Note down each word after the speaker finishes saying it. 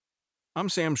I'm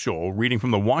Sam Scholl, reading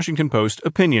from the Washington Post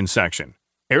opinion section.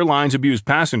 Airlines abuse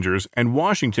passengers and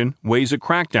Washington weighs a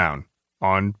crackdown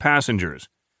on passengers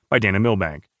by Dana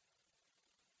Milbank.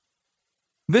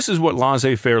 This is what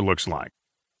laissez-faire looks like.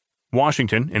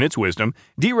 Washington, in its wisdom,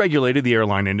 deregulated the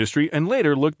airline industry and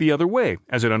later looked the other way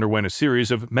as it underwent a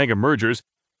series of mega mergers,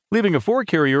 leaving a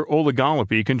four-carrier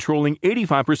oligopoly controlling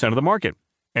 85% of the market.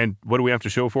 And what do we have to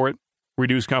show for it?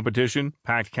 Reduced competition,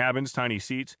 packed cabins, tiny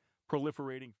seats, proliferating